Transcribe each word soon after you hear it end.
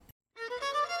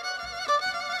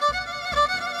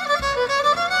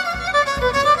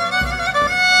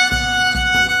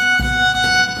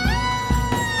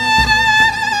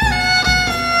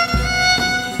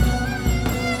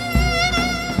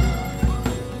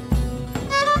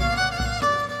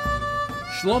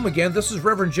Shalom again. This is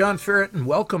Reverend John Ferret, and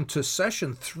welcome to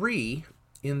session 3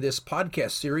 in this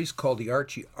podcast series called the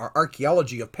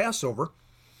Archaeology of Passover.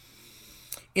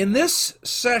 In this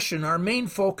session, our main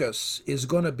focus is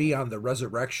going to be on the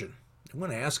resurrection. I'm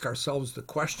going to ask ourselves the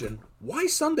question, why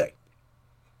Sunday?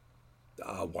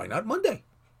 Why not Monday?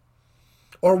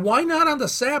 Or why not on the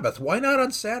Sabbath? Why not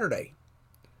on Saturday?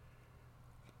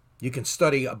 You can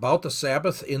study about the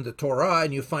Sabbath in the Torah,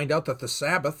 and you find out that the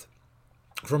Sabbath,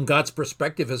 from God's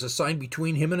perspective, is a sign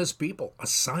between him and his people. A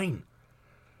sign.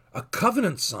 A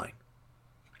covenant sign.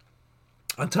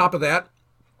 On top of that,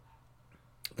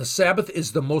 the Sabbath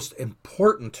is the most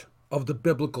important of the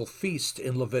biblical feast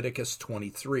in Leviticus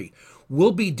 23.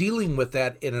 We'll be dealing with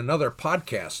that in another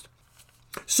podcast.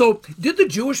 So, did the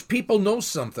Jewish people know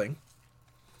something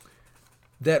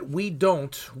that we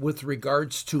don't with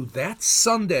regards to that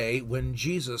Sunday when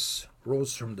Jesus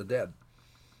rose from the dead?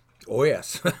 Oh,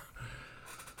 yes.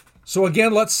 So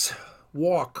again, let's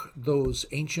walk those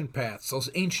ancient paths, those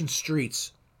ancient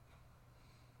streets,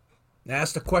 and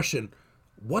ask the question,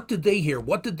 what did they hear?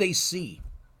 What did they see?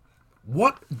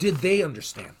 What did they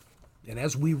understand? And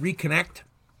as we reconnect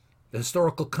the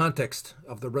historical context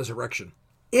of the resurrection,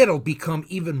 it'll become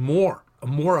even more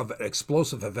of an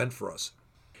explosive event for us.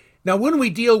 Now, when we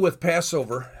deal with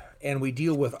Passover and we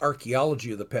deal with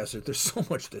archaeology of the Passover, there's so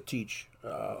much to teach.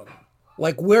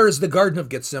 Like, where is the Garden of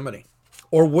Gethsemane?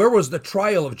 Or where was the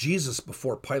trial of Jesus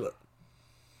before Pilate?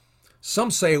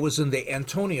 Some say it was in the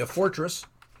Antonia fortress.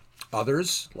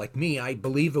 Others, like me, I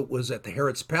believe it was at the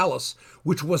Herod's palace,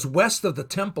 which was west of the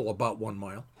temple about 1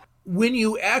 mile. When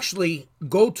you actually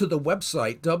go to the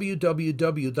website,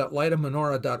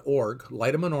 www.lightofmenorah.org,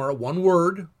 Light of Menorah, one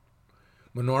word,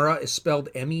 Menorah is spelled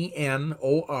M-E-N-O-R-A-H,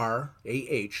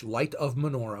 Light of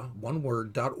Menorah, one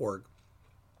word, .org.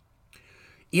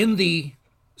 In the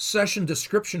session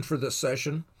description for this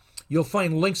session, you'll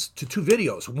find links to 2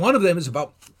 videos. One of them is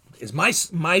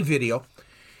my video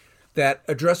that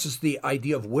addresses the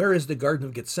idea of where is the Garden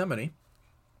of Gethsemane.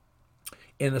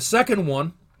 And the second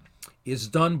one is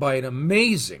done by an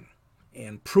amazing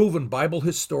and proven Bible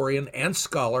historian and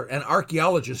scholar and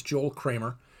archaeologist, Joel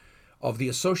Kramer, of the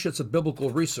Associates of Biblical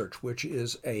Research, which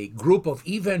is a group of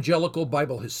evangelical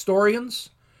Bible historians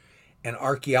and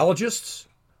archaeologists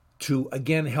to,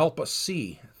 again, help us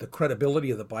see the credibility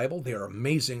of the Bible. They are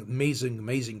amazing, amazing,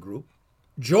 amazing group.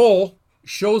 Joel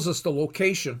shows us the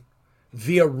location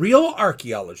via real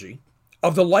archaeology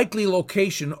of the likely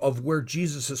location of where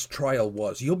Jesus' trial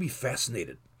was. You'll be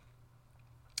fascinated.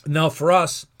 Now, for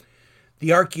us,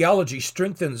 the archaeology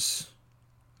strengthens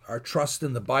our trust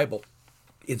in the Bible,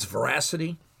 its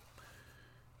veracity,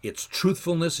 its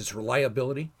truthfulness, its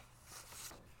reliability.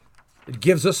 It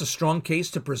gives us a strong case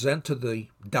to present to the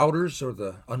doubters or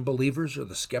the unbelievers or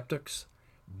the skeptics.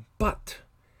 But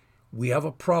we have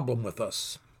a problem with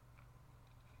us.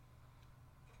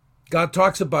 God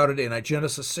talks about it in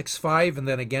Genesis 6:5 and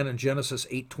then again in Genesis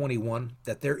 8:21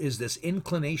 that there is this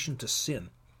inclination to sin,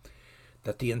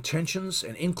 that the intentions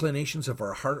and inclinations of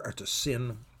our heart are to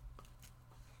sin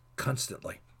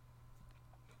constantly.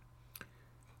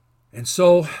 And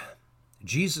so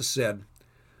Jesus said,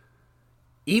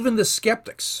 even the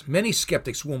skeptics, many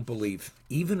skeptics won't believe,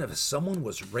 even if someone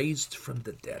was raised from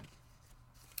the dead.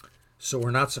 So we're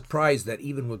not surprised that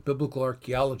even with biblical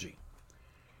archaeology,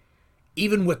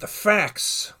 even with the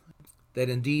facts that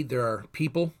indeed there are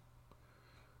people,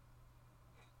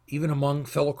 even among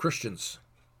fellow Christians,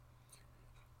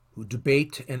 who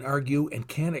debate and argue and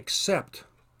can't accept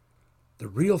the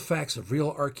real facts of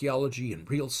real archaeology and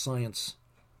real science,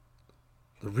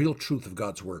 the real truth of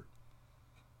God's Word.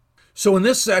 So in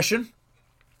this session,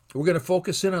 we're going to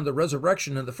focus in on the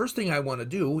resurrection, and the first thing I want to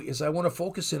do is I want to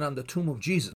focus in on the tomb of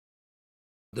Jesus.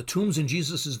 The tombs in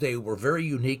Jesus' day were very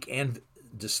unique and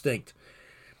distinct.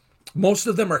 Most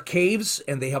of them are caves,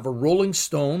 and they have a rolling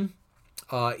stone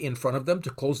in front of them to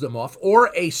close them off, or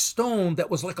a stone that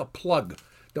was like a plug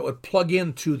that would plug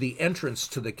into the entrance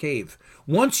to the cave.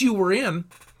 Once you were in,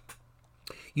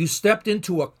 you stepped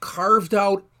into a carved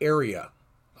out area,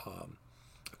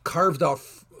 carved out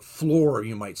floor,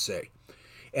 you might say.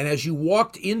 And as you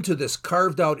walked into this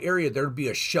carved out area, there'd be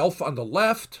a shelf on the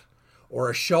left or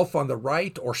a shelf on the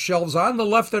right or shelves on the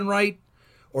left and right,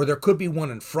 or there could be one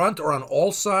in front or on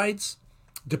all sides,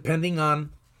 depending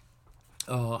on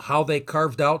how they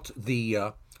carved out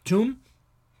the tomb.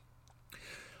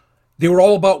 They were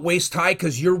all about waist high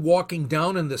because you're walking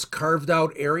down in this carved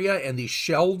out area, and these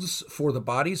shelves for the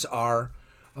bodies are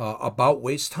about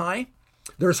waist high.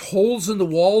 There's holes in the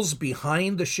walls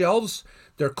behind the shelves.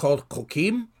 They're called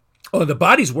kokim. The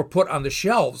bodies were put on the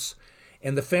shelves,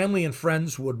 and the family and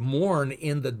friends would mourn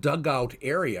in the dugout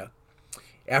area.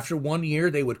 After 1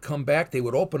 year, they would come back, they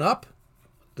would open up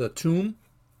the tomb,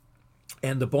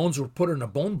 and the bones were put in a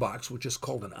bone box, which is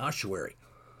called an ossuary.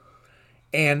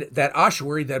 And that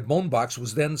ossuary, that bone box,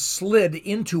 was then slid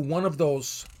into one of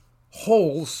those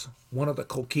holes, one of the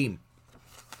kokim.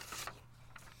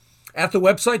 At the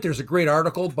website, there's a great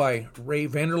article by Ray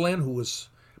Vander Laan, who was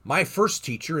my first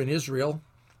teacher in Israel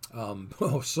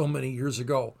so many years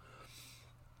ago.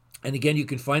 And again, you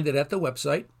can find it at the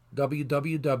website,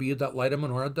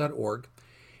 www.lightofmenorah.org.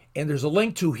 And there's a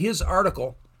link to his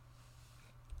article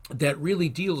that really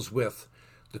deals with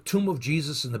the tomb of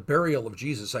Jesus and the burial of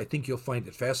Jesus. I think you'll find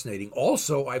it fascinating.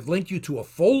 Also, I've linked you to a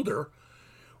folder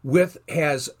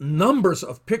has numbers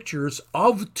of pictures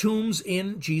of tombs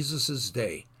in Jesus'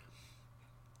 day.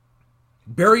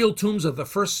 Burial tombs of the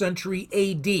 1st century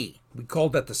A.D. We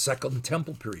called that the Second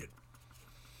Temple period.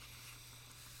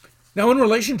 Now, in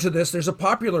relation to this, there's a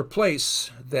popular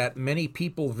place that many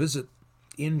people visit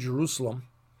in Jerusalem,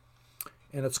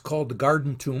 and it's called the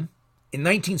Garden Tomb. In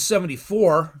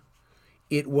 1974,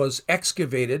 it was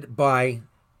excavated by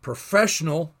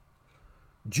professional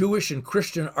Jewish and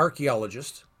Christian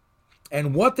archaeologists.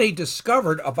 And what they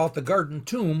discovered about the Garden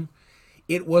Tomb,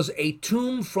 it was a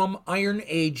tomb from Iron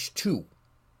Age II.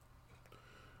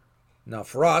 Now,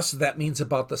 for us, that means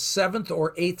about the 7th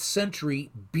or 8th century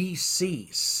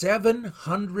BC,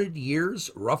 700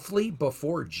 years roughly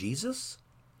before Jesus.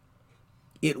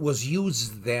 It was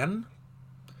used then.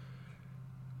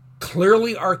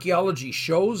 Clearly, archaeology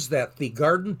shows that the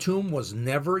Garden Tomb was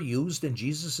never used in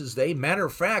Jesus' day. Matter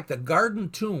of fact, the Garden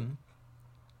Tomb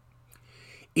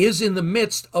is in the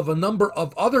midst of a number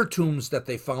of other tombs that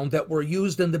they found that were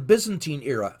used in the Byzantine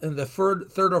era, in the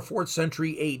 3rd or 4th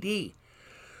century AD.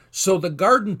 So the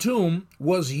Garden Tomb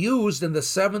was used in the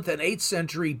 7th and 8th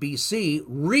century BC,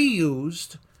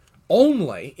 reused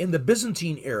only in the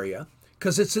Byzantine area,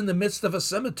 because it's in the midst of a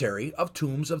cemetery of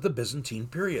tombs of the Byzantine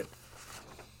period.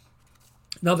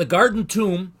 Now, the Garden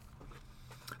Tomb,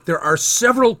 there are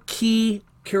several key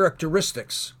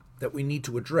characteristics that we need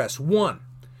to address. One,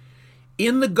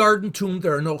 in the Garden Tomb,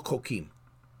 there are no kokim,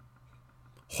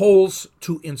 holes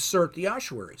to insert the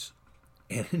ossuaries.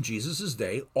 And in Jesus'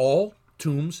 day, all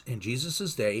tombs in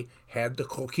Jesus' day had the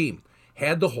kokim,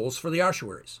 had the holes for the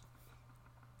ossuaries.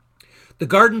 The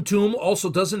Garden Tomb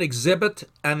also doesn't exhibit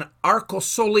an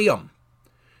arcosolium.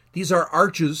 These are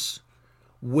arches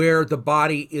where the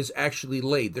body is actually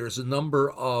laid. There's a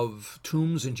number of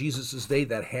tombs in Jesus' day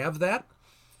that have that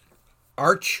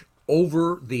arch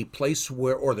over the place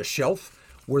where, or the shelf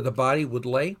where the body would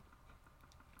lay.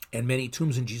 And many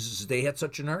tombs in Jesus' day had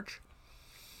such an arch.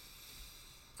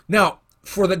 Now,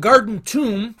 for the Garden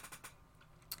Tomb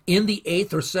in the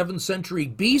 8th or 7th century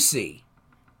BC,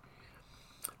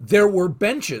 there were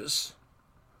benches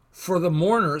for the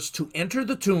mourners to enter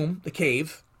the tomb, the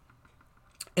cave,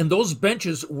 and those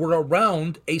benches were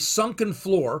around a sunken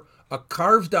floor, a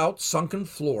carved out sunken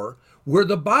floor, where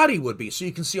the body would be. So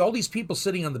you can see all these people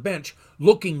sitting on the bench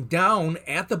looking down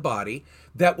at the body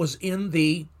that was in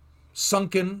the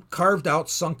sunken, carved out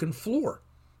sunken floor.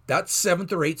 That's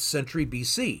 7th or 8th century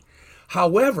BC.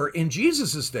 However, in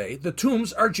Jesus' day, the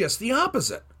tombs are just the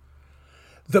opposite.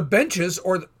 The benches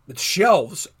or the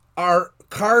shelves are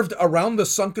carved around the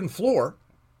sunken floor,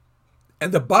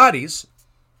 and the bodies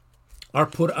are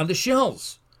put on the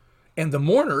shelves, and the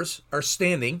mourners are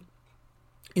standing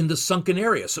in the sunken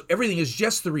area. So everything is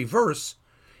just the reverse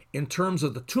in terms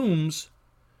of the tombs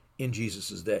in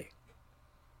Jesus' day.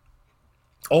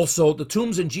 Also, the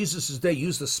tombs in Jesus' day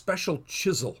used a special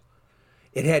chisel.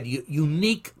 It had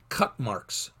unique cut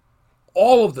marks.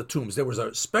 All of the tombs, there was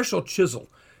a special chisel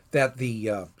that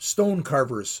the stone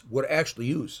carvers would actually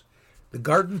use. The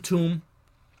Garden Tomb,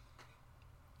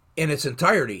 in its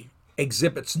entirety,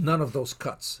 exhibits none of those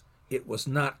cuts. It was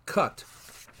not cut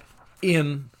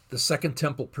in the Second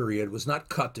Temple period. It was not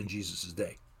cut in Jesus'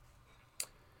 day.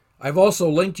 I've also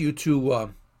linked you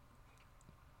to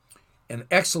an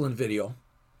excellent video,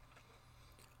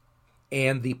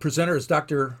 and the presenter is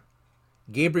Dr.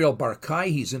 Gabriel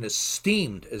Barkay. He's an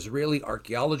esteemed Israeli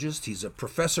archaeologist. He's a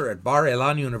professor at Bar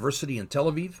Ilan University in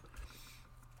Tel Aviv.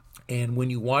 And when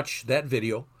you watch that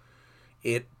video,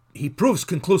 he proves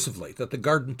conclusively that the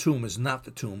Garden Tomb is not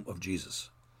the tomb of Jesus.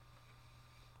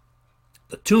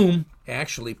 The tomb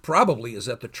actually probably is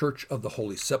at the Church of the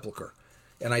Holy Sepulchre.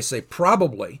 And I say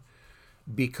probably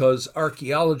because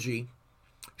archaeology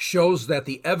shows that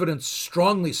the evidence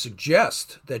strongly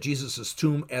suggests that Jesus'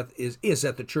 tomb is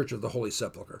at the Church of the Holy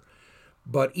Sepulchre.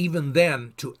 But even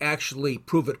then, to actually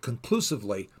prove it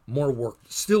conclusively, more work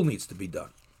still needs to be done.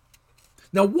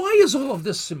 Now, why is all of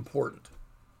this important?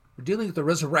 We're dealing with the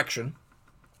resurrection.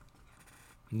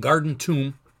 Garden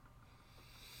Tomb.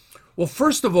 Well,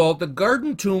 first of all, the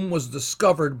Garden Tomb was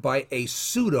discovered by a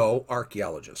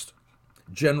pseudo-archaeologist,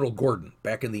 General Gordon,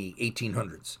 back in the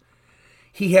 1800s.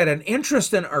 He had an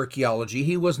interest in archaeology.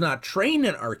 He was not trained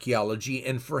in archaeology,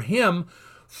 and for him,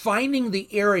 finding the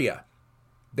area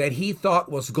that he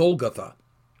thought was Golgotha,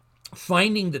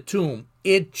 finding the tomb,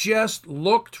 it just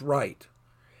looked right.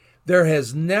 There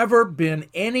has never been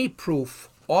any proof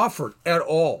offered at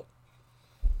all,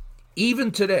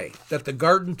 even today, that the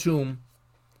Garden Tomb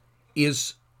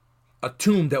is a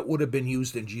tomb that would have been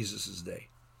used in Jesus' day.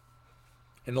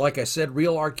 And like I said,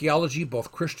 real archaeology,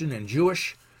 both Christian and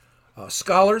Jewish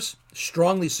scholars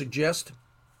strongly suggest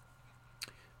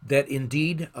that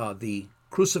indeed the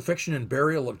crucifixion and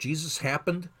burial of Jesus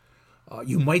happened,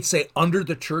 you might say, under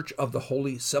the Church of the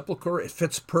Holy Sepulchre. It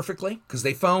fits perfectly because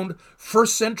they found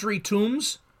first century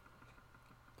tombs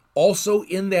also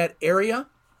in that area.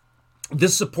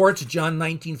 This supports John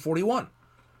 19:41.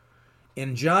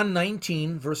 In John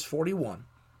 19, verse 41,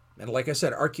 and like I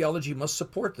said, archaeology must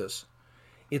support this,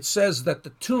 it says that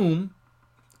the tomb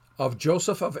of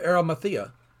Joseph of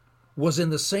Arimathea was in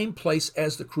the same place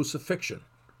as the crucifixion.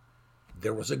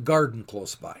 There was a garden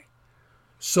close by.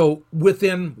 So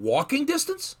within walking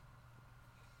distance?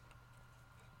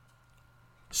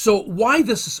 So why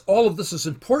all of this is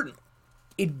important?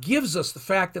 It gives us the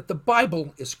fact that the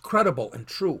Bible is credible and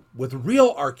true with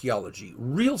real archaeology,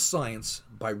 real science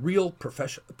by real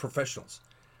professionals.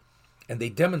 And they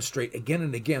demonstrate again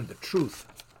and again the truth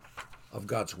of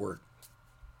God's Word.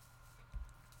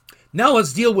 Now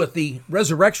let's deal with the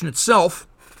resurrection itself.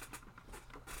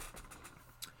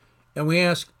 And we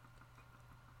ask,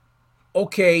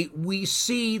 okay, we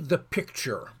see the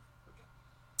picture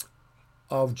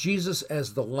of Jesus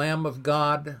as the Lamb of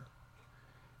God.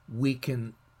 We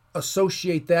can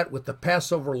associate that with the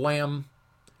Passover lamb,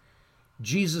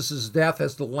 Jesus' death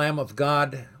as the Lamb of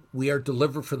God. We are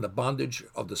delivered from the bondage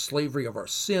of the slavery of our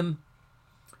sin.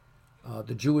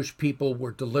 The Jewish people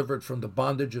were delivered from the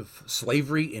bondage of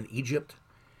slavery in Egypt.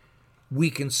 We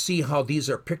can see how these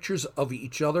are pictures of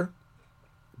each other.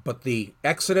 But the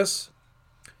Exodus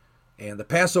and the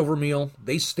Passover meal,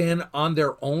 they stand on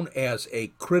their own as a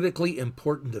critically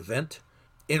important event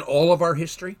in all of our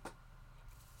history.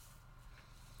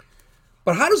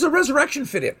 But how does the resurrection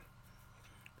fit in?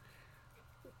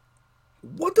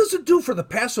 What does it do for the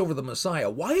Passover of the Messiah?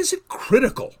 Why is it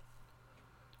critical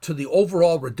to the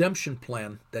overall redemption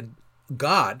plan that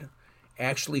God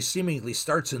actually seemingly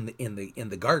starts in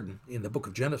the garden in the book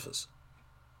of Genesis?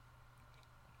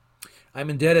 I'm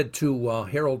indebted to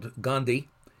Harold Gandhi.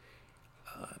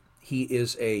 He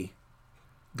is a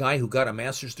guy who got a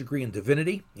master's degree in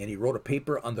divinity, and he wrote a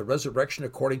paper on the resurrection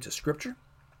according to Scripture.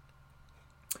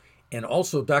 And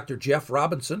also Dr. Jeff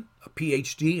Robinson, a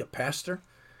PhD, a pastor,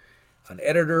 an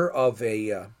editor of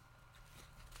a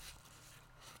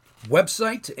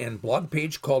website and blog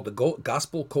page called the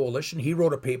Gospel Coalition. He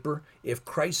wrote a paper, If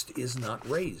Christ is Not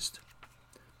Raised.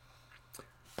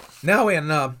 Now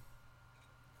in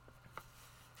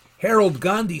Harold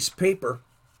Gandhi's paper,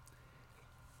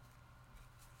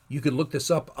 you can look this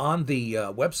up on the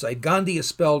website. Gandhi is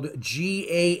spelled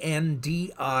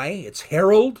Gandhi. It's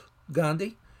Harold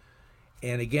Gandhi.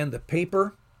 And again, the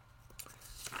paper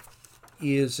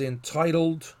is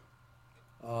entitled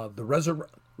The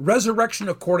Resurrection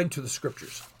According to the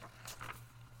Scriptures.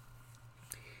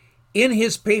 In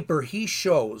his paper, he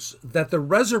shows that the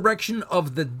resurrection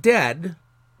of the dead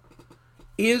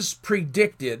is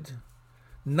predicted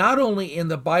not only in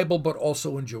the Bible, but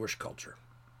also in Jewish culture.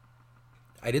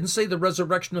 I didn't say the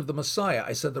resurrection of the Messiah.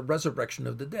 I said the resurrection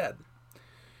of the dead.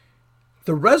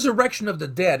 The resurrection of the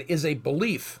dead is a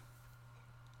belief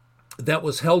that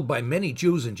was held by many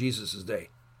Jews in Jesus' day.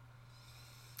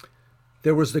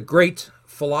 There was the great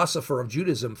philosopher of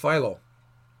Judaism, Philo,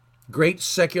 great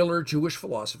secular Jewish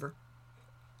philosopher,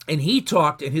 and he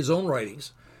talked in his own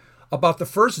writings about the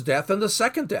first death and the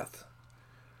second death.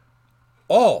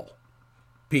 All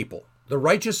people, the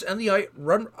righteous and the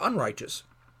unrighteous,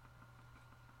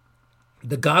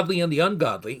 the godly and the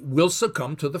ungodly, will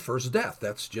succumb to the first death.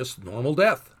 That's just normal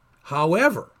death.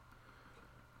 However,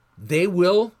 they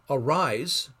will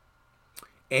arise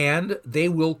and they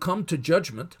will come to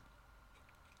judgment,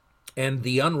 and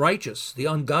the unrighteous, the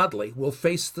ungodly, will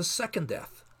face the second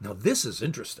death. Now, this is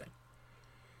interesting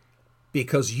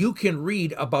because you can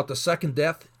read about the second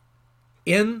death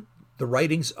in the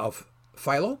writings of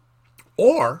Philo,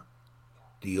 or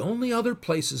the only other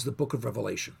place is the book of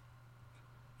Revelation.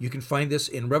 You can find this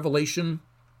in Revelation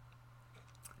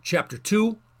chapter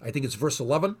 2, I think it's verse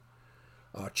 11,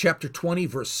 chapter 20,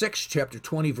 verse 6, chapter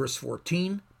 20, verse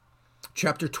 14,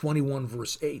 chapter 21,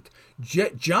 verse 8.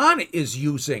 John is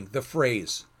using the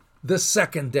phrase, the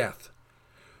second death.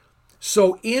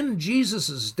 So in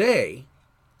Jesus' day,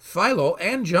 Philo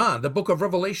and John, the book of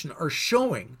Revelation, are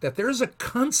showing that there is a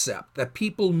concept that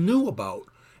people knew about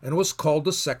and was called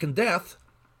the second death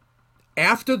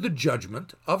after the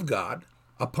judgment of God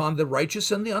upon the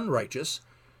righteous and the unrighteous,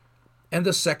 and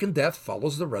the second death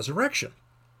follows the resurrection.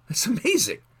 It's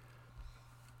amazing.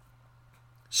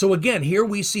 So again, here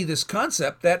we see this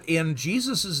concept that in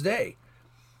Jesus' day,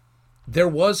 there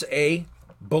was a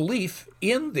belief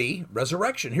in the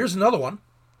resurrection. Here's another one.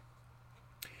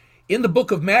 In the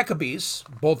book of Maccabees,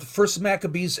 both First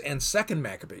Maccabees and Second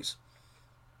Maccabees,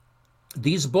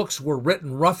 these books were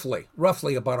written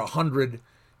roughly about 100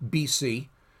 BC.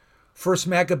 First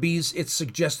Maccabees, it's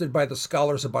suggested by the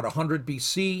scholars about 100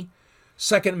 BC.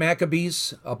 Second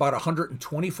Maccabees, about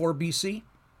 124 BC.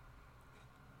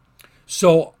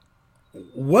 So,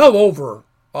 well over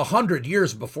 100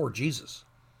 years before Jesus.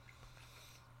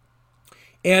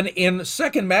 And in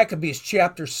Second Maccabees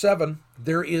chapter 7,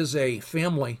 there is a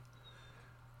family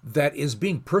that is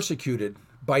being persecuted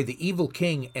by the evil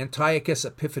king Antiochus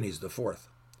Epiphanes IV.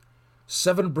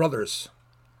 7 brothers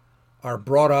are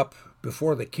brought up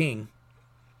before the king,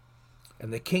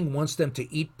 and the king wants them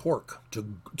to eat pork,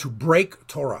 to break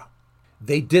Torah.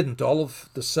 They didn't. All of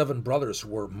the 7 brothers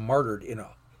were martyred in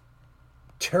a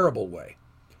terrible way.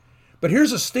 But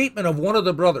here's a statement of one of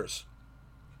the brothers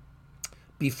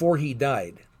before he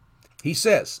died. He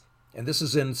says, and this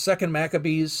is in 2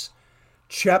 Maccabees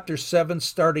chapter 7,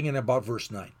 starting in about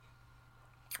verse 9.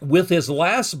 With his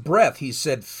last breath, he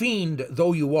said, "Fiend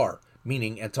though you are,"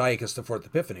 meaning Antiochus IV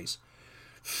Epiphanes,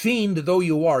 "fiend though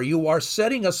you are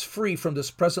setting us free from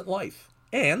this present life.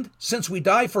 And since we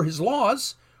die for his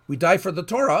laws, we die for the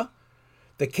Torah,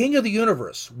 the King of the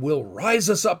universe will rise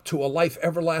us up to a life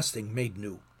everlasting made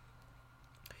new."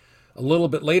 A little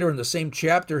bit later in the same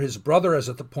chapter, his brother is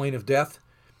at the point of death.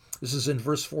 This is in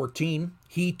verse 14.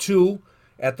 He too,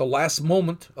 at the last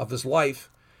moment of his life,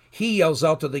 he yells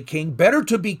out to the king, "Better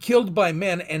to be killed by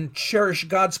men and cherish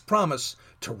God's promise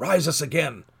to rise us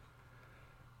again,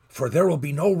 for there will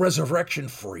be no resurrection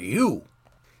for you."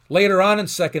 Later on in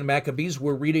 2 Maccabees,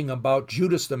 we're reading about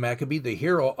Judas the Maccabee, the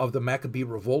hero of the Maccabee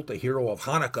revolt, the hero of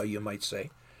Hanukkah, you might say.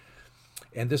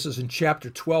 And this is in chapter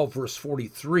 12, verse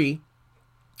 43.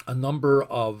 A number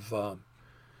of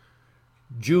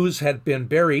Jews had been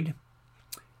buried,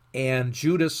 and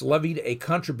Judas levied a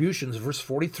contribution, verse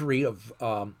 43 of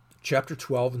chapter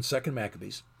 12 in 2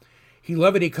 Maccabees. He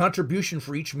levied a contribution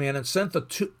for each man and sent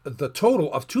the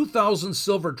total of 2,000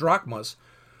 silver drachmas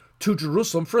to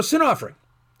Jerusalem for a sin offering,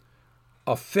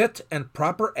 a fit and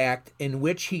proper act in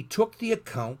which he took into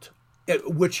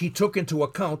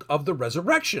account of the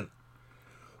resurrection.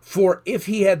 For if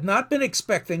he had not been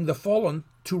expecting the fallen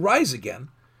to rise again,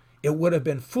 it would have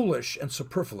been foolish and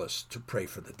superfluous to pray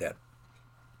for the dead.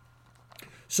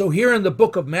 So here in the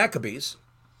book of Maccabees,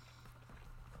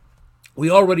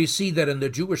 we already see that in the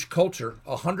Jewish culture,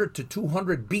 100 to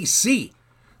 200 BC,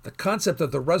 the concept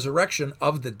of the resurrection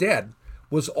of the dead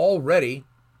was already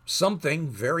something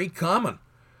very common,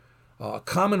 a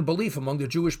common belief among the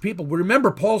Jewish people. We remember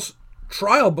Paul's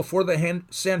trial before the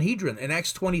Sanhedrin in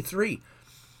Acts 23,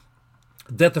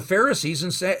 that the Pharisees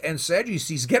and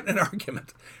Sadducees get in an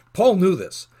argument. Paul knew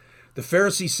this. The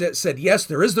Pharisees said, yes,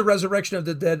 there is the resurrection of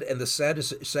the dead, and the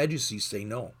Sadducees say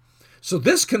no. So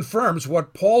this confirms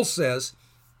what Paul says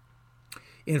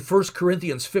in 1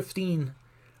 Corinthians 15,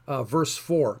 verse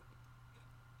 4.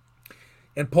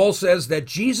 And Paul says that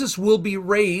Jesus will be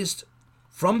raised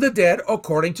from the dead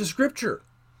according to Scripture.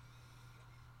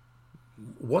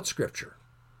 What Scripture?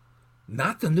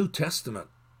 Not the New Testament,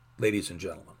 ladies and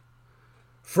gentlemen.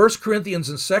 1 Corinthians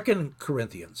and 2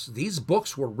 Corinthians, these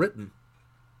books were written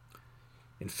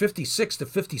in 56 to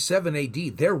 57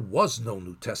 AD. There was no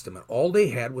New Testament. All they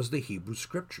had was the Hebrew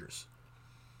Scriptures.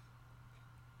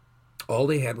 All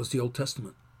they had was the Old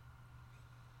Testament.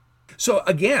 So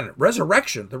again,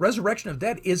 resurrection, the resurrection of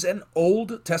dead is an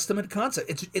Old Testament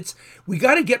concept. We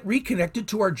got to get reconnected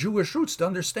to our Jewish roots to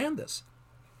understand this.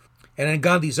 And in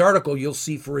Gandhi's article, you'll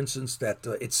see, for instance, that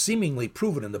it's seemingly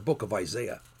proven in the book of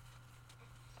Isaiah.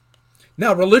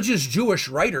 Now, religious Jewish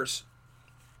writers,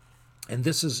 and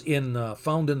this is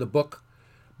found in the book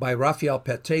by Raphael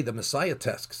Paté, The Messiah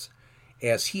Texts,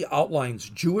 as he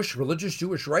outlines religious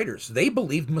Jewish writers. They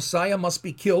believed Messiah must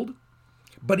be killed,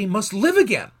 but he must live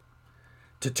again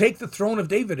to take the throne of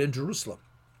David in Jerusalem.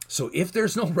 So if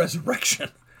there's no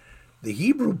resurrection, the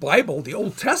Hebrew Bible, the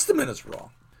Old Testament, is wrong.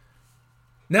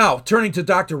 Now, turning to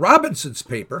Dr. Robinson's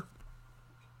paper,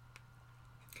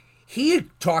 he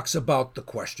talks about the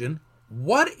question,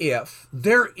 What if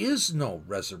there is no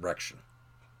resurrection?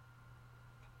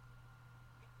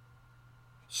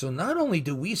 So not only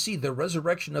do we see the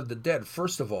resurrection of the dead,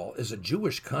 first of all, as a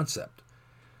Jewish concept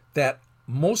that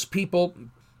most people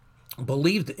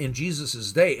believed in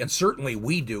Jesus' day, and certainly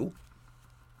we do.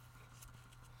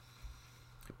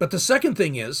 But the second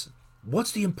thing is,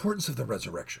 what's the importance of the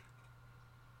resurrection?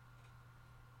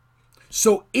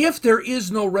 So if there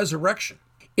is no resurrection,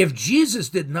 if Jesus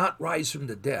did not rise from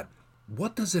the dead,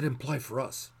 what does it imply for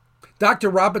us? Dr.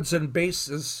 Robinson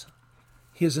bases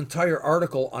his entire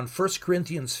article on 1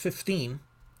 Corinthians 15,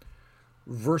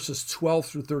 verses 12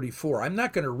 through 34. I'm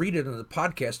not going to read it in the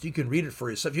podcast. You can read it for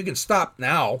yourself. You can stop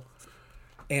now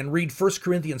and read 1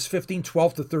 Corinthians 15,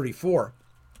 12 to 34,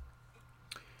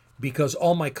 because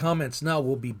all my comments now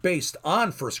will be based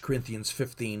on 1 Corinthians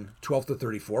 15, 12 to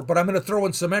 34, but I'm going to throw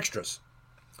in some extras,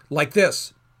 like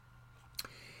this.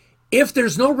 If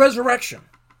there's no resurrection,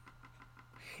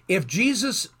 if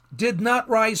Jesus did not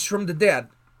rise from the dead,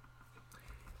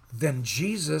 then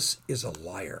Jesus is a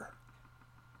liar.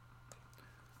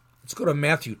 Let's go to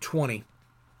Matthew 20,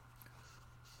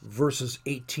 verses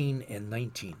 18 and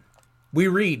 19. We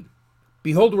read,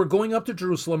 "Behold, we're going up to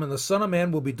Jerusalem, and the Son of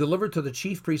Man will be delivered to the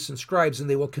chief priests and scribes, and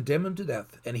they will condemn him to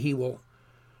death, and he will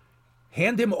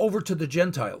hand him over to the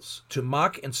Gentiles to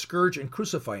mock and scourge and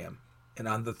crucify him. And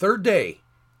on the third day,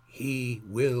 he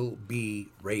will be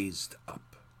raised up."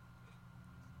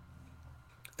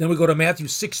 Then we go to Matthew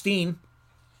 16,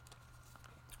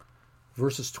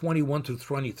 verses 21 through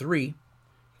 23.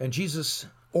 And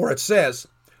it says,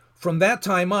 "From that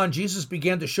time on, Jesus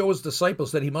began to show his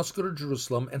disciples that he must go to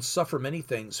Jerusalem and suffer many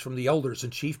things from the elders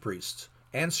and chief priests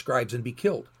and scribes and be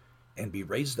killed and be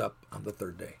raised up on the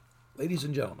third day." Ladies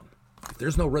and gentlemen, if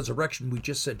there's no resurrection, we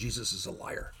just said Jesus is a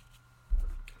liar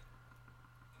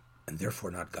and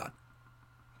therefore not God.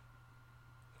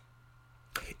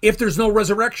 If there's no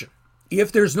resurrection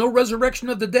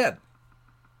of the dead,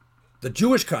 the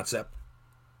Jewish concept,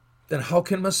 then how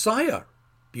can Messiah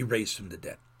be raised from the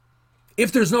dead?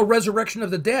 If there's no resurrection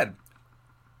of the dead,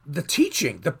 the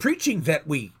teaching, the preaching that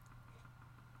we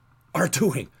are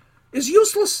doing is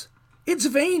useless. It's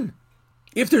vain.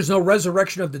 If there's no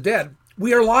resurrection of the dead,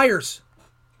 we are liars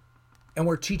and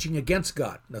we're teaching against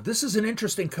God. Now, this is an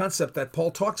interesting concept that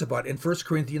Paul talks about in 1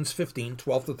 Corinthians 15,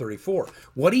 12 to 34.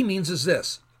 What he means is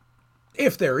this.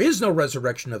 If there is no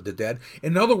resurrection of the dead,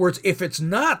 in other words, if it's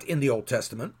not in the Old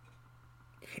Testament,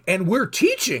 and we're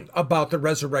teaching about the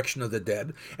resurrection of the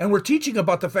dead, and we're teaching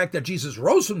about the fact that Jesus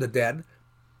rose from the dead,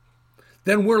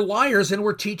 then we're liars and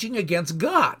we're teaching against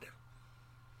God.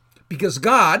 Because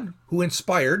God, who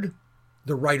inspired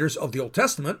the writers of the Old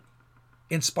Testament,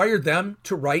 inspired them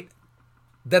to write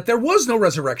that there was no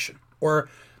resurrection, or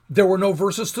there were no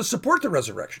verses to support the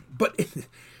resurrection. But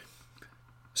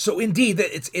so indeed,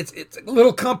 it's a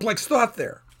little complex thought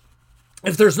there.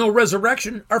 If there's no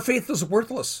resurrection, our faith is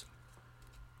worthless.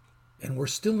 And we're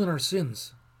still in our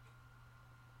sins.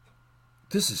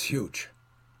 This is huge.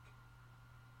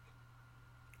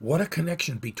 What a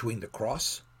connection between the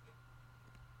cross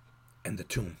and the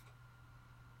tomb.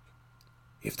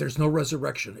 If there's no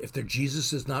resurrection, if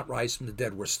Jesus does not rise from the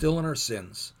dead, we're still in our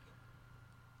sins,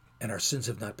 and our sins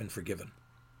have not been forgiven.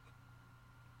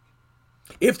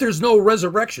 If there's no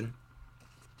resurrection,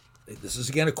 this is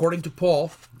again according to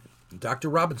Paul, Dr.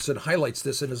 Robinson highlights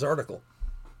this in his article,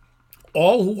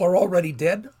 all who are already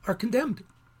dead are condemned.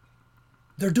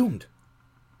 They're doomed.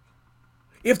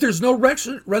 If there's no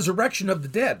resurrection of the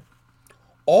dead,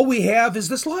 all we have is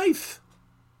this life.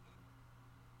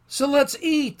 So let's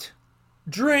eat,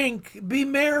 drink, be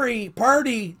merry,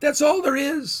 party. That's all there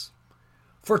is.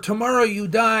 For tomorrow you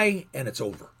die and it's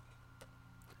over.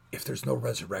 If there's no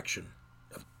resurrection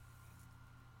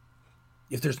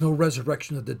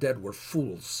of the dead, we're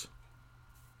fools.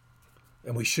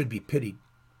 And we should be pitied.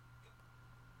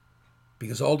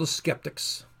 Because all the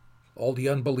skeptics, all the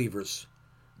unbelievers,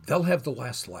 they'll have the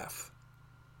last laugh.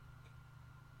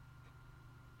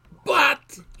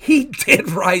 But he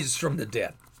did rise from the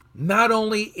dead. Not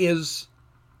only is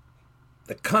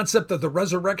the concept of the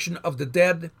resurrection of the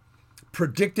dead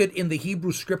predicted in the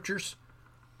Hebrew Scriptures,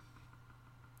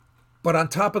 but on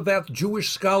top of that, Jewish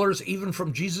scholars, even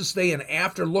from Jesus' day and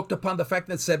after, looked upon the fact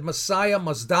that said Messiah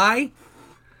must die,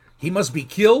 he must be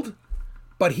killed,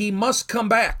 but he must come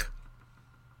back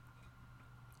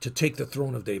to take the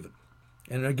throne of David.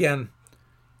 And again,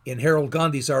 in Harold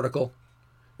Gandhi's article,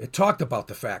 it talked about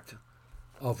the fact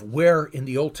of where in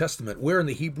the Old Testament, where in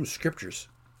the Hebrew Scriptures,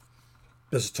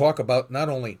 does it talk about not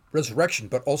only resurrection,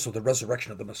 but also the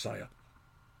resurrection of the Messiah.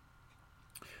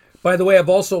 By the way, I've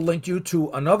also linked you to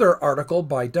another article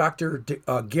by Dr.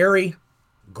 Gary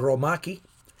Gromacki.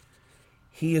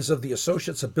 He is of the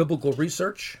Associates of Biblical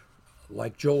Research,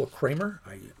 like Joel Kramer.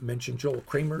 I mentioned Joel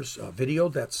Kramer's video.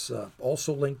 That's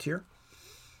also linked here.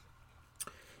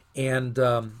 And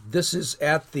this is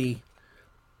at the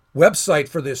website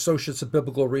for the Associates of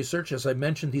Biblical Research. As I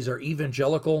mentioned, these are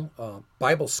evangelical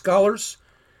Bible scholars,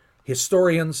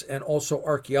 historians, and also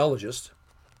archaeologists.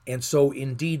 And so,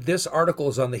 indeed, this article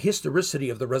is on the historicity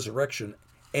of the resurrection,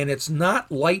 and it's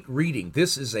not light reading.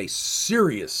 This is a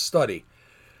serious study,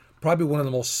 probably one of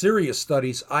the most serious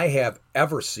studies I have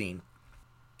ever seen.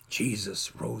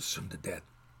 Jesus rose from the dead.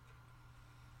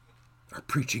 Our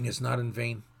preaching is not in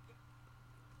vain.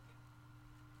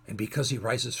 And because he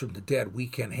rises from the dead, we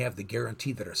can have the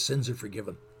guarantee that our sins are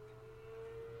forgiven.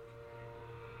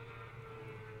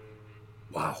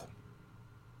 Wow.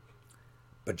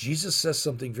 But Jesus says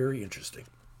something very interesting.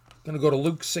 I'm going to go to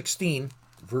Luke 16,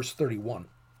 verse 31.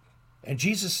 And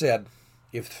Jesus said,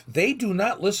 if they do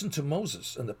not listen to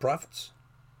Moses and the prophets,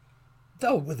 they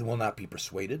will not be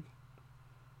persuaded,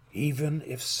 even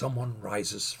if someone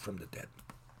rises from the dead.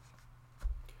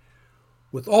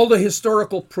 With all the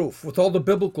historical proof, with all the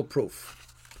biblical proof,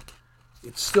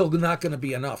 it's still not going to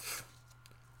be enough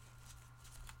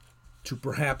to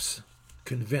perhaps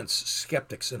convince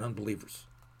skeptics and unbelievers.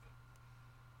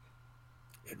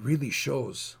 It really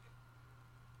shows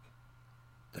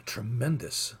the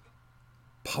tremendous,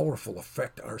 powerful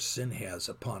effect our sin has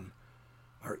upon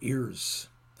our ears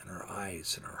and our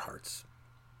eyes and our hearts.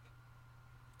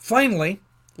 Finally,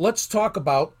 let's talk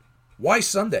about why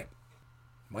Sunday?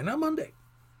 Why not Monday?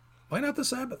 Why not the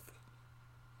Sabbath?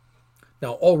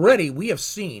 Now, already we have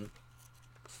seen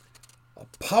a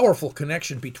powerful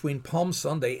connection between Palm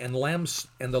Sunday and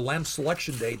the Lamb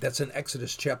Selection Day. That's in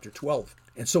Exodus chapter 12.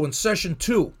 And so in session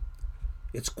 2,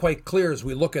 it's quite clear as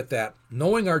we look at that,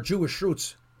 knowing our Jewish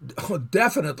roots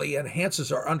definitely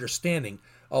enhances our understanding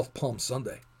of Palm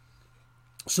Sunday.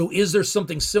 So is there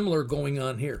something similar going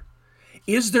on here?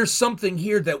 Is there something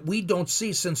here that we don't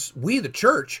see, since we, the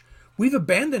church, we've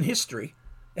abandoned history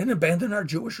and abandoned our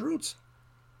Jewish roots?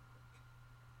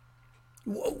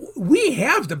 We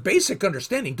have the basic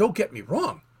understanding, don't get me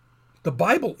wrong. The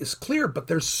Bible is clear, but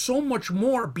there's so much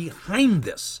more behind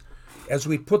this as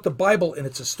we put the Bible in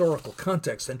its historical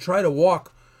context and try to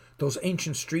walk those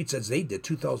ancient streets as they did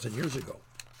 2,000 years ago.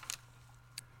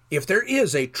 If there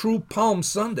is a true Palm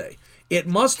Sunday, it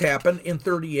must happen in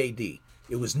 30 AD.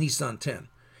 It was Nisan 10.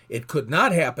 It could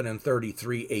not happen in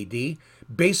 33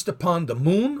 AD based upon the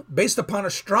moon, based upon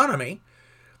astronomy,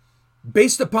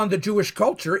 based upon the Jewish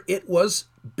culture. It was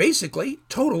basically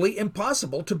totally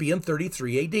impossible to be in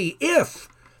 33 AD if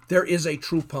there is a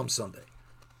true Palm Sunday.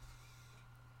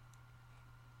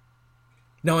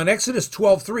 Now in Exodus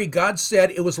 12:3, God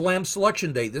said it was Lamb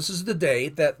Selection Day. This is the day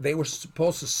that they were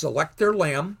supposed to select their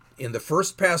lamb in the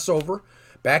first Passover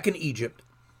back in Egypt.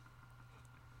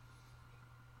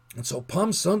 And so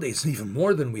Palm Sunday is even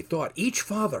more than we thought. Each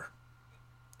father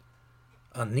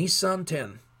on Nisan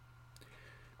 10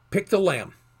 picked a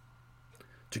lamb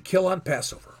to kill on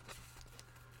Passover.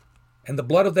 And the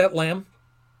blood of that lamb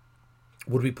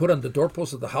would be put on the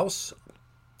doorpost of the house,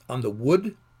 on the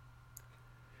wood,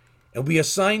 and be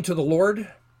assigned to the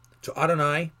Lord, to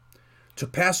Adonai, to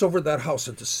pass over that house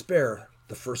and to spare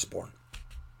the firstborn.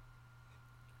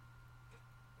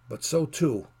 But so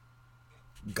too,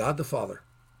 God the Father,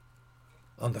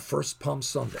 on the first Palm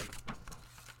Sunday,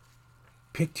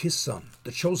 picked his son,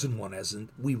 the chosen one, as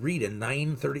we read in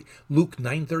Luke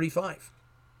 9:35.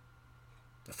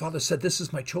 The Father said, this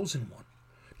is my chosen one,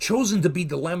 chosen to be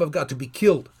the Lamb of God, to be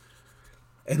killed,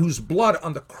 and whose blood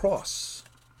on the cross,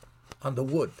 on the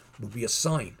wood, would be a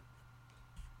sign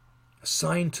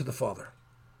to the Father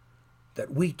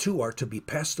that we too are to be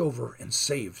passed over and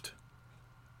saved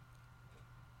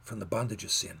from the bondage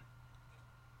of sin.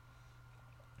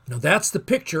 Now that's the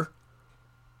picture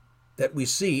that we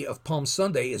see of Palm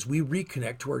Sunday as we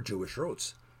reconnect to our Jewish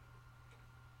roots.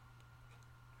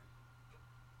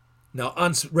 Now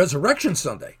on Resurrection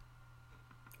Sunday,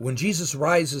 when Jesus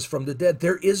rises from the dead,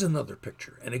 there is another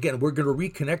picture. And again, we're going to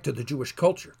reconnect to the Jewish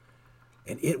culture.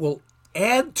 And it will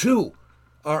add to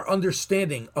our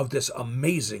understanding of this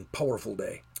amazing, powerful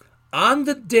day. On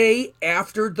the day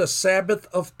after the Sabbath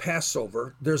of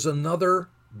Passover, there's another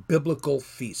biblical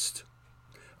feast.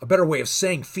 A better way of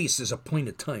saying feast is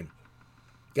appointed time.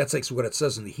 That's like what it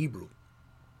says in the Hebrew.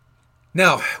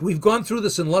 Now, we've gone through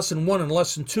this in Lesson 1 and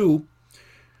Lesson 2.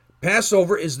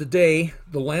 Passover is the day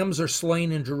the lambs are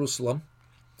slain in Jerusalem.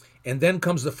 And then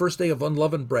comes the first day of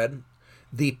unleavened bread.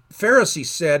 The Pharisees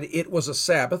said it was a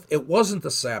Sabbath. It wasn't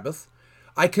the Sabbath.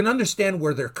 I can understand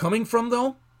where they're coming from,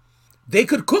 though. They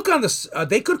could cook on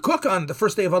the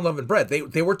first day of unleavened bread.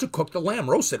 They were to cook the lamb,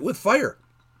 roast it with fire.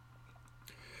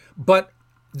 But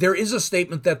there is a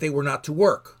statement that they were not to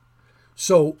work.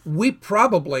 So we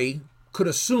probably could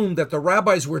assume that the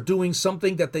rabbis were doing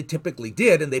something that they typically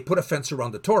did, and they put a fence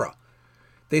around the Torah.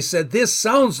 They said, this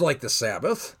sounds like the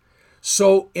Sabbath,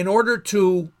 so in order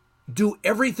to do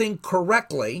everything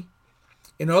correctly,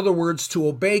 in other words, to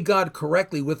obey God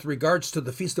correctly with regards to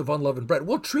the Feast of Unleavened Bread,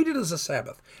 we'll treat it as a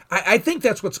Sabbath. I think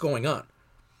that's what's going on.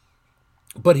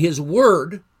 But his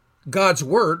word, God's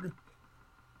word,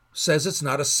 says it's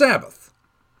not a Sabbath.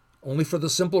 Only for the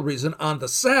simple reason, on the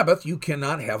Sabbath, you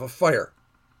cannot have a fire.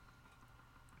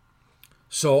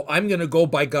 So I'm going to go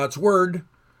by God's word,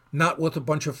 not what a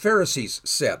bunch of Pharisees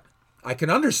said. I can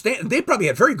understand, they probably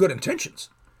had very good intentions.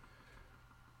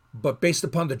 But based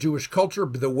upon the Jewish culture,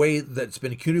 the way that's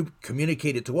been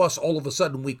communicated to us, all of a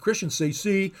sudden we Christians say,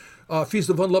 see, Feast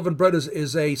of Unleavened Bread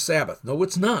is a Sabbath. No,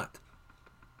 it's not.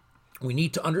 We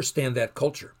need to understand that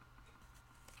culture.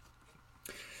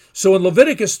 So in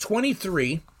Leviticus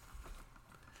 23,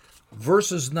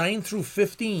 verses 9 through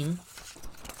 15,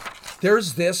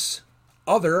 there's this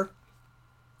other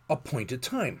appointed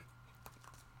time.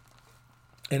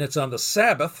 And it's on the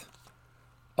Sabbath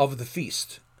of the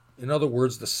feast. In other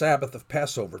words, the Sabbath of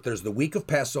Passover. There's the week of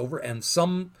Passover, and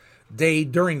some day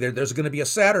during there's going to be a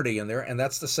Saturday in there, and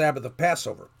that's the Sabbath of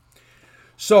Passover.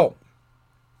 So,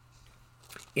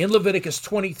 in Leviticus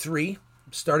 23,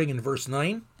 starting in verse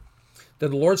 9, then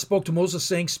the Lord spoke to Moses,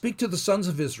 saying, speak to the sons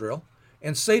of Israel,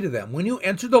 and say to them, when you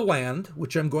enter the land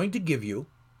which I'm going to give you,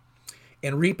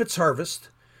 and reap its harvest,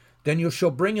 then you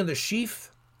shall bring in the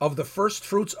sheaf of the first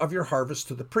fruits of your harvest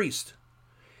to the priest.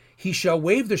 He shall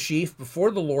wave the sheaf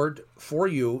before the Lord for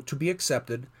you to be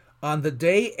accepted. On the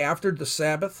day after the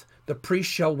Sabbath, the priest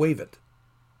shall wave it.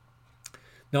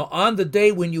 Now on the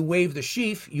day when you wave the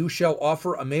sheaf, you shall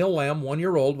offer a male lamb 1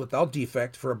 year old without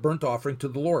defect for a burnt offering to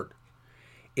the Lord.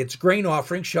 Its grain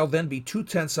offering shall then be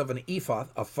 2/10 of an ephah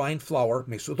of fine flour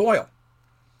mixed with oil,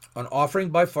 an offering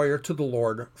by fire to the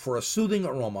Lord for a soothing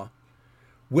aroma,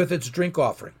 with its drink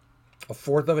offering,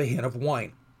 1/4 of a hin of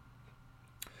wine.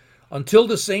 Until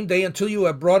the same day, until you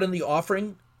have brought in the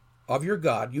offering of your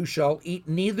God, you shall eat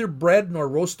neither bread nor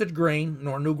roasted grain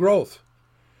nor new growth.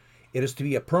 It is to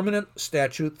be a permanent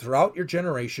statute throughout your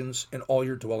generations in all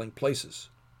your dwelling places.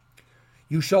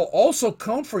 You shall also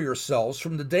count for yourselves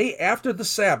from the day after the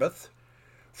Sabbath,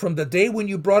 from the day when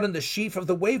you brought in the sheaf of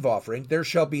the wave offering, there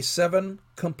shall be 7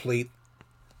 complete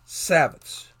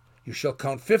Sabbaths. You shall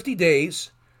count 50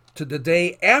 days to the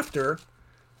day after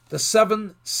the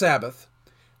 7th Sabbath.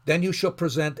 Then you shall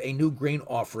present a new grain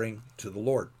offering to the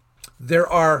Lord. There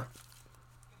are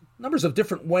numbers of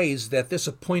different ways that this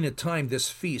appointed time, this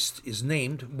feast, is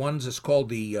named. One is called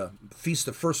the Feast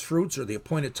of First Fruits, or the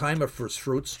appointed time of first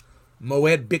fruits,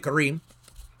 Moed Bikurim.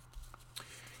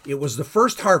 It was the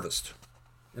first harvest.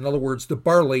 In other words, the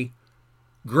barley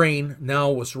grain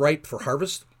now was ripe for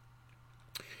harvest.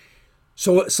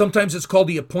 So sometimes it's called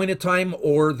the appointed time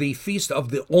or the Feast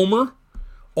of the Omer.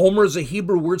 Omer is a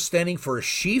Hebrew word standing for a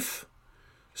sheaf.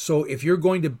 So if you're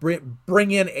going to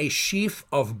bring in a sheaf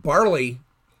of barley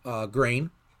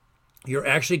grain, you're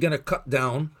actually going to cut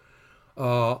down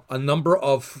a number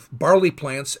of barley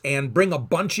plants and bring a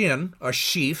bunch in, a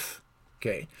sheaf,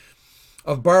 okay,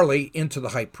 of barley into the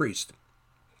high priest.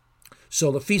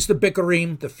 So the Feast of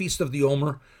Bikurim, the Feast of the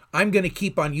Omer, I'm going to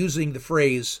keep on using the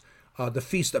phrase the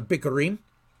Feast of Bikurim,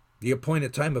 the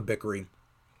appointed time of Bikurim.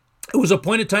 It was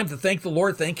appointed time to thank the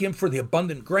Lord, thank him for the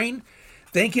abundant grain,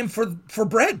 thank him for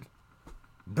bread.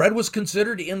 Bread was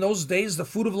considered in those days the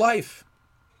food of life.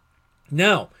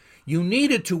 Now, you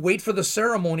needed to wait for the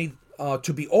ceremony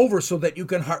to be over so that you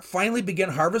can finally begin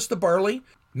harvest the barley,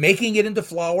 making it into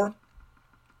flour,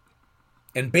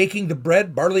 and baking the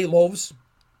bread, barley loaves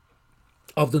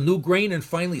of the new grain, and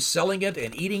finally selling it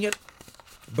and eating it.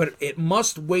 But it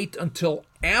must wait until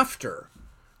after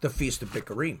the Feast of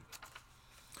Bikurim.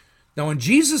 Now, in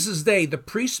Jesus' day, the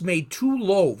priests made 2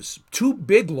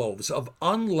 big loaves of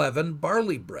unleavened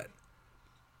barley bread.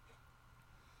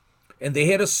 And they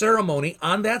had a ceremony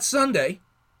on that Sunday,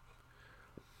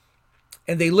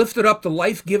 and they lifted up the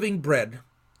life-giving bread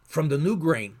from the new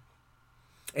grain,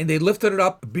 and they lifted it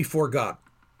up before God.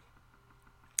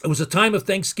 It was a time of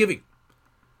thanksgiving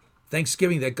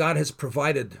that God has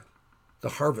provided the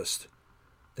harvest,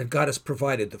 that God has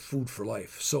provided the food for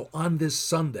life. So on this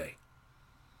Sunday,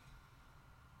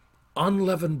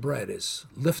 unleavened bread is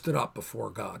lifted up before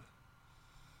God,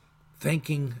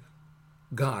 thanking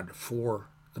God for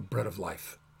the bread of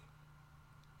life.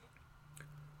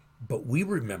 But we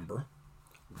remember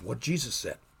what Jesus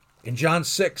said. In John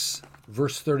 6,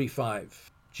 verse 35,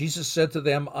 Jesus said to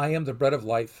them, I am the bread of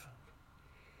life.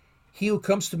 He who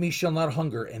comes to me shall not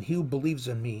hunger, and he who believes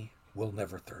in me will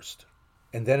never thirst.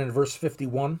 And then in verse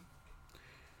 51,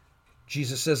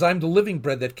 Jesus says, I am the living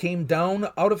bread that came down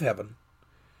out of heaven.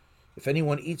 If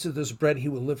anyone eats of this bread, he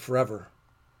will live forever.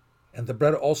 And the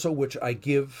bread also which I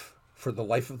give for the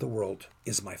life of the world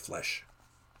is my flesh.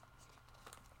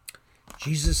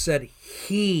 Jesus said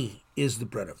he is the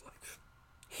bread of life.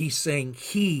 He's saying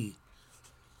he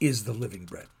is the living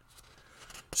bread.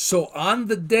 So on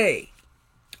the day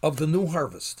of the new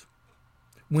harvest,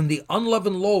 when the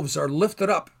unleavened loaves are lifted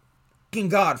up, thanking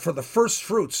God for the first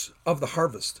fruits of the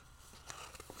harvest,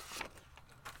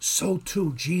 so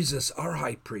too Jesus, our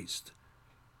high priest,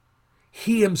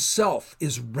 he himself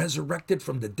is resurrected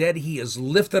from the dead. He is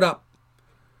lifted up.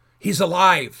 He's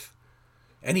alive.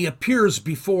 And he appears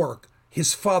before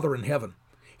his Father in heaven.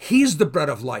 He's the bread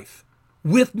of life,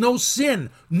 with no sin,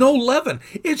 no leaven.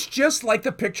 It's just like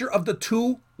the picture of the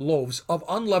 2 loaves of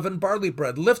unleavened barley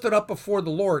bread lifted up before the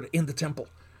Lord in the temple.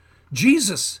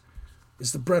 Jesus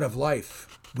is the bread of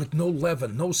life, with no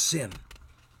leaven, no sin.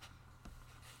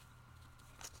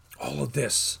 All of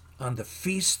this on the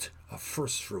Feast of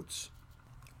First Fruits.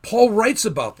 Paul writes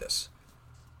about this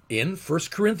in 1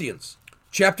 Corinthians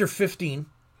chapter 15,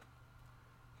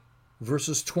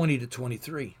 verses 20 to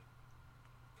 23.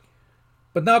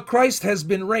 But now Christ has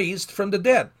been raised from the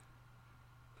dead,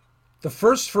 the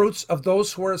first fruits of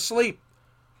those who are asleep.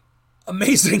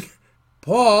 Amazing.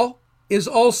 Paul is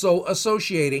also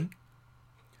associating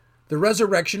the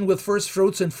resurrection with first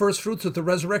fruits and first fruits with the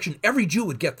resurrection. Every Jew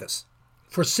would get this.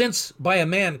 For since by a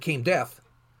man came death,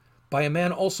 by a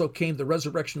man also came the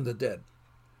resurrection of the dead.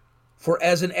 For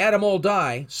as in Adam all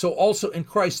die, so also in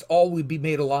Christ all will be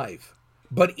made alive,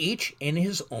 but each in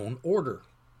his own order.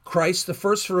 Christ the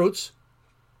first fruits,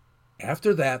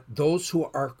 after that those who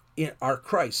are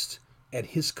Christ at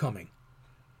his coming.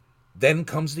 Then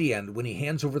comes the end, when he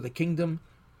hands over the kingdom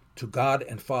to God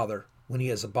and Father, when he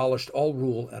has abolished all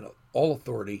rule and all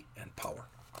authority and power.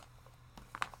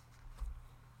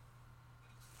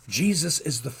 Jesus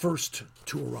is the first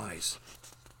to arise,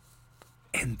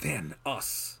 and then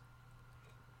us.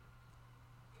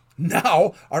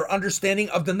 Now, our understanding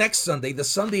of the next Sunday, the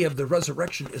Sunday of the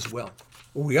resurrection as well,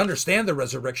 where we understand the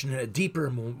resurrection in a deeper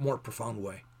and more profound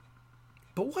way.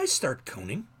 But why start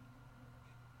counting?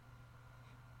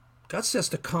 God says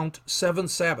to count 7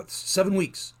 Sabbaths, 7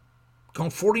 weeks.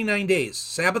 Count 49 days,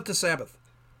 Sabbath to Sabbath.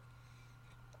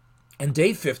 And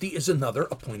day 50 is another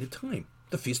appointed time,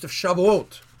 the Feast of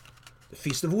Shavuot, the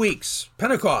Feast of Weeks,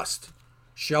 Pentecost.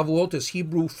 Shavuot is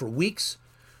Hebrew for weeks.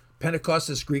 Pentecost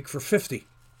is Greek for 50.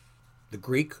 The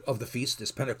Greek of the feast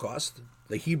is Pentecost.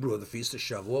 The Hebrew of the feast is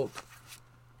Shavuot.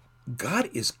 God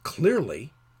is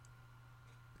clearly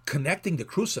connecting the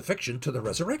crucifixion to the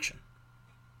resurrection.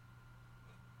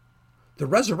 The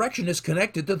resurrection is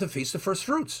connected to the Feast of First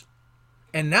Fruits.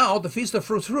 And now the Feast of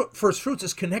First Fruits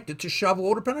is connected to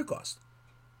Shavuot or Pentecost.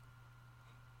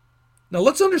 Now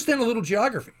let's understand a little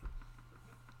geography.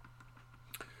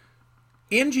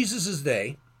 In Jesus'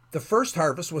 day, the first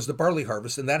harvest was the barley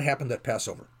harvest, and that happened at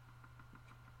Passover.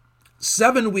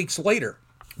 7 weeks later,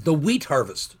 the wheat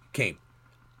harvest came,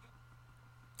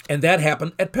 and that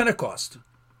happened at Pentecost.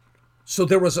 So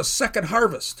there was a second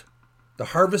harvest, the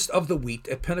harvest of the wheat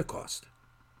at Pentecost.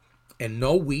 And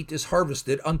no wheat is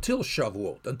harvested until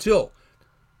Shavuot, until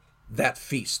that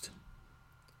feast.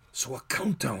 So a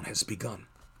countdown has begun.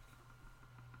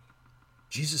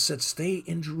 Jesus said, stay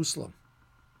in Jerusalem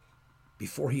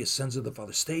before he ascends to the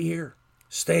Father. Stay here.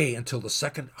 Stay until the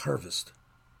second harvest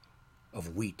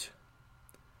of wheat.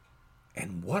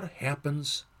 And what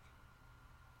happens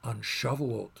on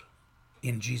Shavuot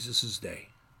in Jesus' day?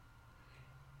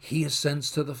 He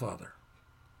ascends to the Father.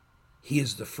 He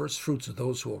is the first fruits of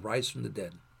those who will rise from the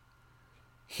dead.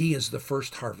 He is the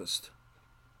first harvest.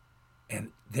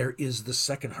 And there is the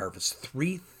second harvest.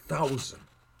 3,000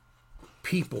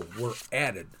 people were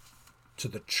added to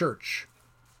the church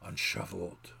on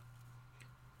Shavuot.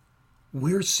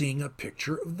 We're seeing a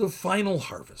picture of the final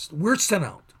harvest. We're sent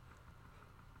out.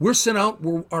 We're sent out,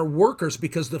 we're our workers,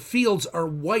 because the fields are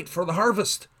white for the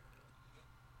harvest.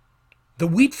 The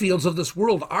wheat fields of this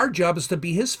world, our job is to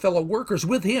be his fellow workers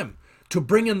with him, to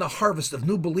bring in the harvest of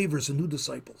new believers and new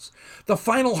disciples. The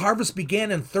final harvest began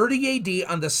in 30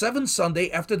 AD on the 7th Sunday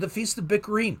after the Feast of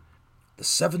Bikurim, the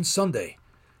 7th Sunday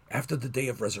after the day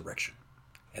of resurrection.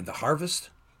 And the harvest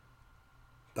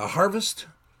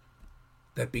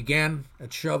that began at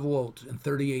Shavuot in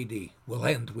 30 AD will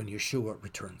end when Yeshua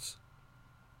returns.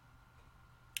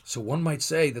 So one might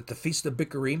say that the Feast of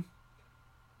Bikurim,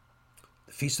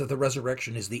 The Feast of the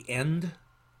Resurrection is the end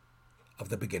of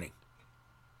the beginning.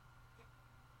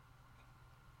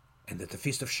 And that the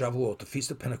Feast of Shavuot, the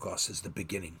Feast of Pentecost, is the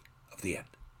beginning of the end.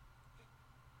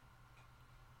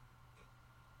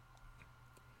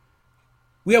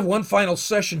 We have one final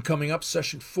session coming up,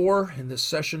 session 4. In this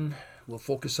session, we'll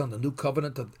focus on the new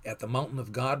covenant at the mountain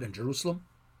of God in Jerusalem.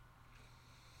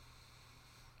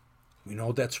 We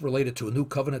know that's related to a new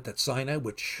covenant at Sinai,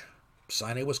 which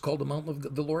Sinai was called the mountain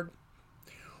of the Lord.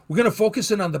 We're going to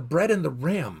focus in on the bread and the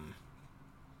ram.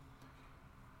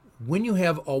 When you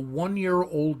have a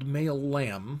 1-year-old male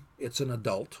lamb, it's an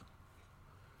adult.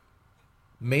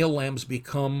 Male lambs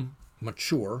become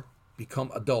mature,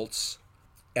 become adults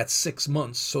at 6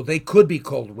 months, so they could be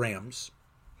called rams.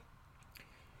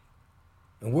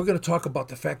 And we're going to talk about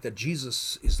the fact that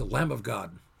Jesus is the Lamb of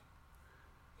God,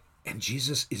 and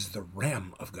Jesus is the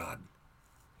Ram of God,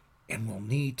 and we'll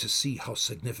need to see how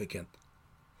significant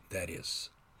that is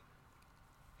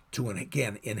to,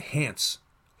 again, enhance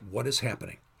what is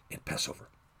happening in Passover.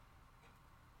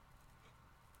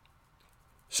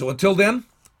 So until then,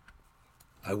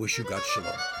 I wish you God's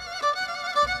shalom.